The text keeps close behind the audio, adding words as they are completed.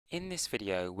In this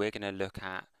video, we're going to look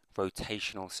at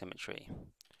rotational symmetry.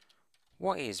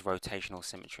 What is rotational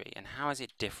symmetry and how is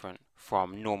it different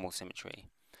from normal symmetry?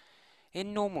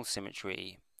 In normal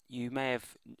symmetry, you may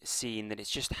have seen that it's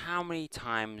just how many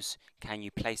times can you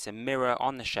place a mirror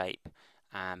on the shape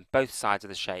and both sides of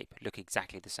the shape look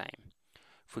exactly the same.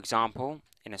 For example,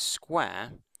 in a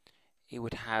square, it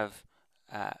would have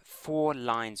 4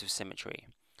 lines of symmetry.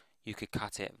 You could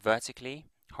cut it vertically,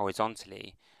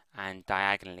 horizontally, and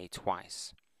diagonally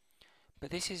twice. But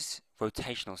this is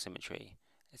rotational symmetry.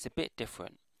 It's a bit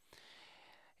different.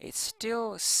 It's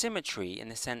still symmetry in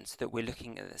the sense that we're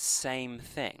looking at the same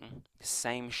thing, the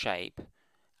same shape.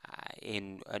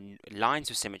 In lines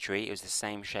of symmetry, it was the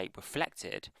same shape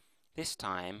reflected. This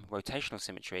time, rotational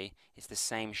symmetry is the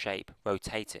same shape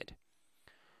rotated.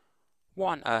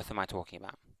 What on earth am I talking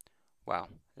about? Well,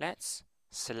 let's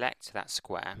select that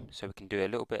square so we can do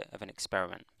a little bit of an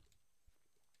experiment.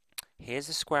 Here's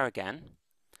the square again,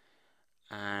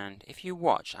 and if you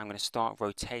watch, I'm going to start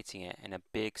rotating it in a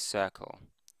big circle.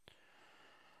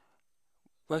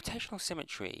 Rotational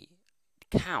symmetry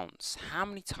counts how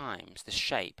many times the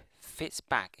shape fits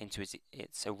back into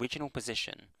its original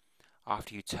position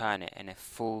after you turn it in a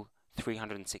full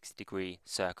 360-degree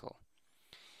circle.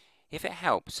 If it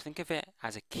helps, think of it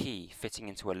as a key fitting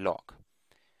into a lock.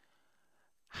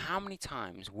 How many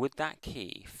times would that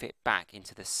key fit back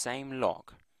into the same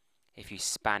lock if you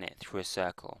span it through a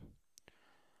circle?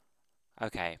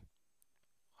 Okay,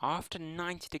 after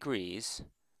 90 degrees,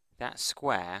 that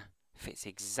square fits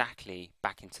exactly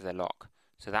back into the lock,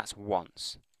 so that's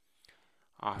once.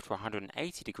 After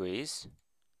 180 degrees,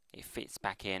 it fits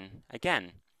back in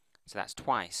again, so that's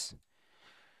twice.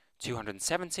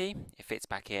 270, it fits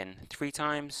back in 3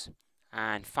 times,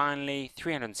 and finally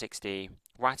 360,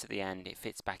 right at the end, it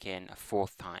fits back in a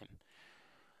 4th time.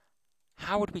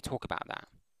 How would we talk about that?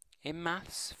 In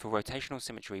maths, for rotational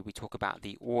symmetry, we talk about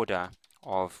the order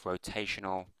of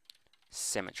rotational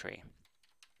symmetry.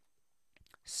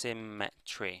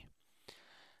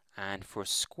 And for a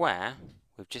square,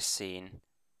 we've just seen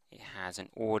it has an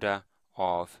order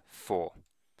of 4.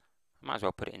 I might as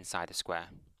well put it inside a square.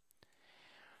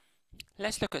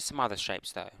 Let's look at some other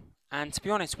shapes though. And to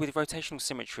be honest, with rotational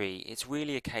symmetry, it's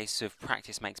really a case of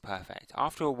practice makes perfect.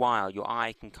 After a while, your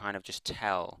eye can kind of just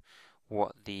tell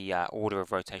what the order of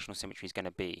rotational symmetry is going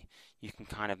to be. You can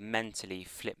kind of mentally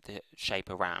flip the shape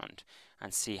around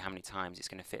and see how many times it's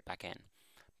going to fit back in.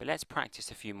 But let's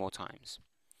practice a few more times.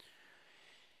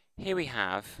 Here we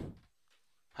have,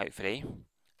 hopefully,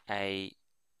 an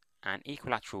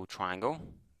equilateral triangle.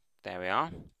 There we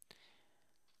are.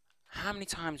 How many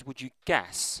times would you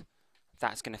guess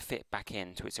that's going to fit back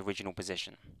into its original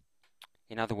position?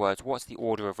 In other words, what's the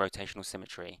order of rotational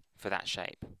symmetry for that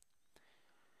shape?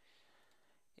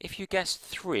 If you guess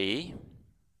 3,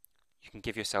 you can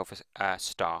give yourself a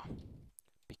star,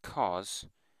 because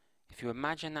if you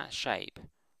imagine that shape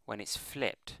when it's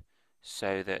flipped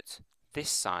so that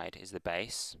this side is the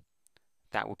base,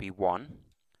 that would be 1.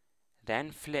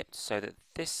 Then flipped so that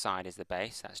this side is the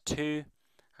base, that's 2.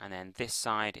 And then this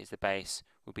side is the base,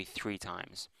 would be 3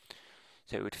 times.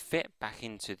 So it would fit back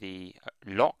into the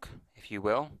lock, if you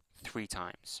will, 3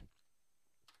 times.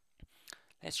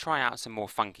 Let's try out some more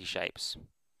funky shapes.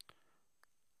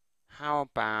 How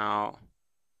about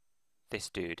this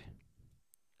dude?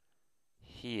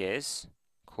 He is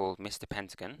called Mr.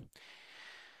 Pentagon.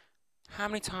 How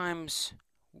many times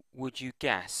would you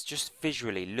guess, just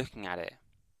visually looking at it,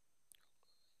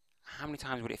 how many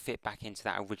times would it fit back into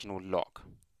that original lock?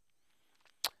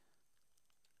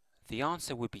 The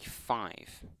answer would be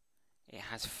 5. It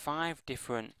has 5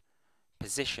 different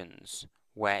positions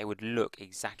where it would look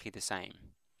exactly the same.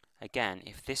 Again,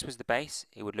 if this was the base,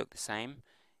 it would look the same.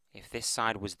 If this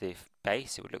side was the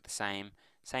base, it would look the same.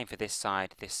 Same for this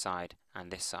side, and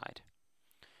this side.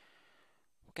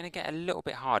 We're going to get a little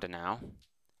bit harder now.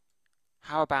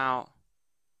 How about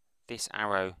this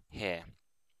arrow here?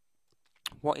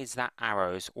 What is that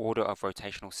arrow's order of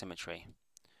rotational symmetry?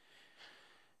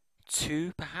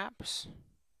 2, perhaps?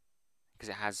 Because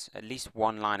it has at least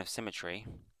 1 line of symmetry.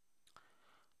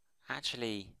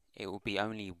 Actually, it will be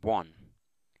only 1.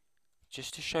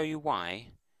 Just to show you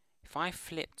why, if I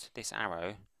flipped this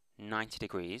arrow 90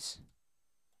 degrees,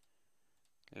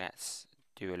 let's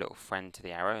do a little friend to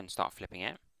the arrow and start flipping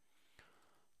it.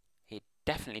 It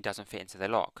definitely doesn't fit into the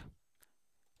lock.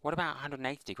 What about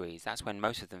 180 degrees? That's when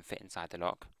most of them fit inside the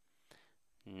lock.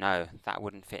 No, that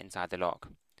wouldn't fit inside the lock.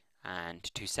 And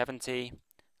 270,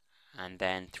 and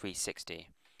then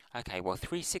 360. Okay, well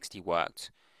 360 worked,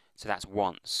 so that's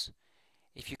once.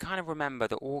 If you kind of remember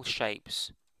that all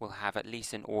shapes will have at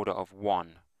least an order of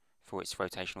 1 for its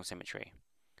rotational symmetry.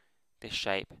 this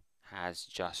shape has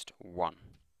just one.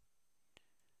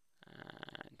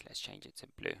 And let's change it to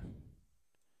blue.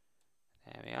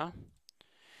 There we are.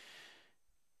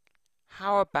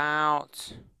 How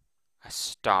about a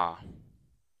star?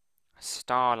 A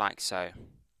star like so.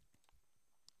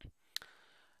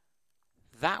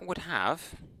 That would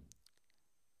have,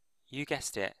 you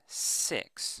guessed it,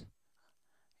 6.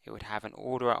 It would have an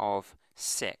order of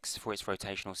 6 for its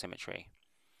rotational symmetry.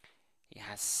 It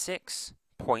has 6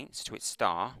 points to its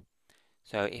star,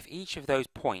 so if each of those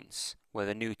points were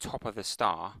the new top of the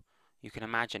star, you can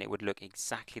imagine it would look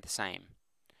exactly the same.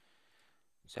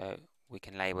 So we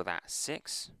can label that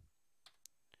 6.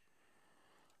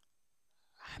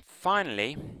 And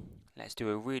finally, let's do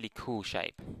a really cool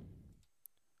shape.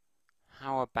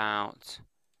 How about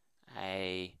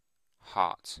a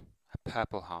heart, a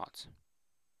purple heart?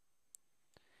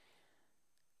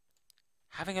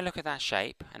 Having a look at that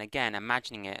shape, and again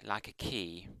imagining it like a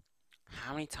key,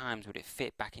 how many times would it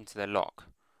fit back into the lock?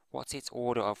 What's its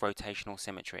order of rotational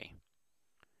symmetry?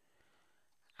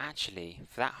 Actually,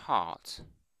 for that heart,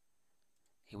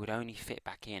 it would only fit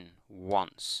back in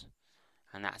once,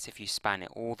 and that's if you span it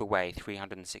all the way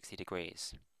 360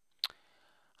 degrees.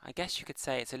 I guess you could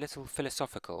say it's a little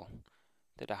philosophical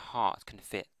that a heart can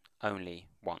fit only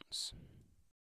once.